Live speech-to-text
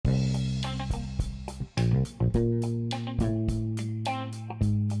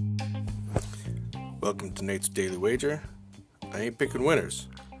Welcome to Nate's Daily Wager. I ain't picking winners,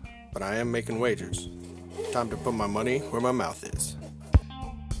 but I am making wagers. Time to put my money where my mouth is.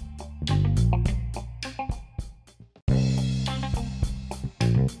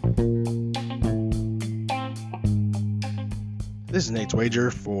 This is Nate's Wager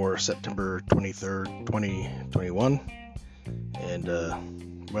for September 23rd, 2021. And,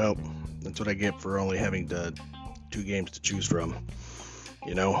 that's what I get for only having two games to choose from,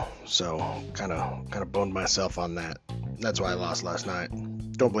 So, kind of boned myself on that. That's why I lost last night.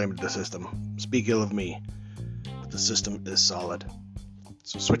 Don't blame the system. Speak ill of me. But the system is solid.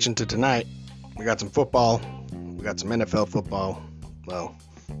 So, switching to tonight, we got some football. We got some NFL football. Well,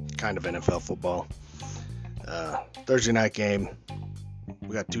 kind of NFL football. Thursday night game.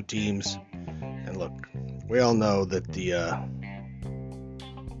 We got two teams, and look, we all know that the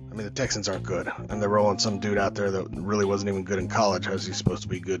Texans aren't good, and they're rolling some dude out there that really wasn't even good in college. How's he supposed to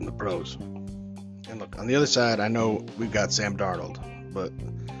be good in the pros? And look, on the other side, I know we've got Sam Darnold, but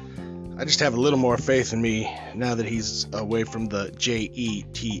I just have a little more faith in me now that he's away from the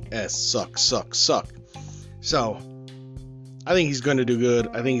JETS, suck. So, I think he's going to do good.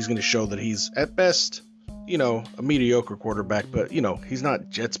 I think he's going to show that he's, at best, a mediocre quarterback, but, he's not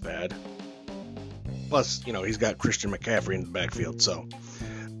Jets bad. Plus, he's got Christian McCaffrey in the backfield. So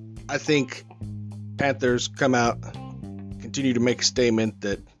I think Panthers come out, continue to make a statement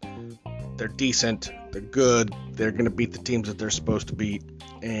that they're decent, they're good, they're going to beat the teams that they're supposed to beat,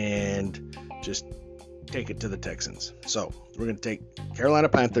 and just take it to the Texans. So we're going to take Carolina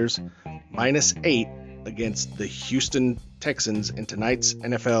Panthers -8 against the Houston Texans in tonight's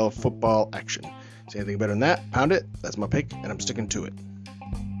NFL football action. See anything better than that? Pound it. That's my pick, and I'm sticking to it.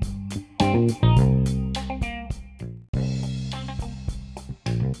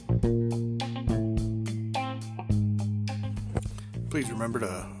 Please remember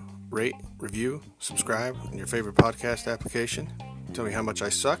to rate, review, subscribe in your favorite podcast application. Tell me how much I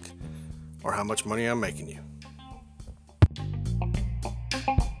suck or how much money I'm making you.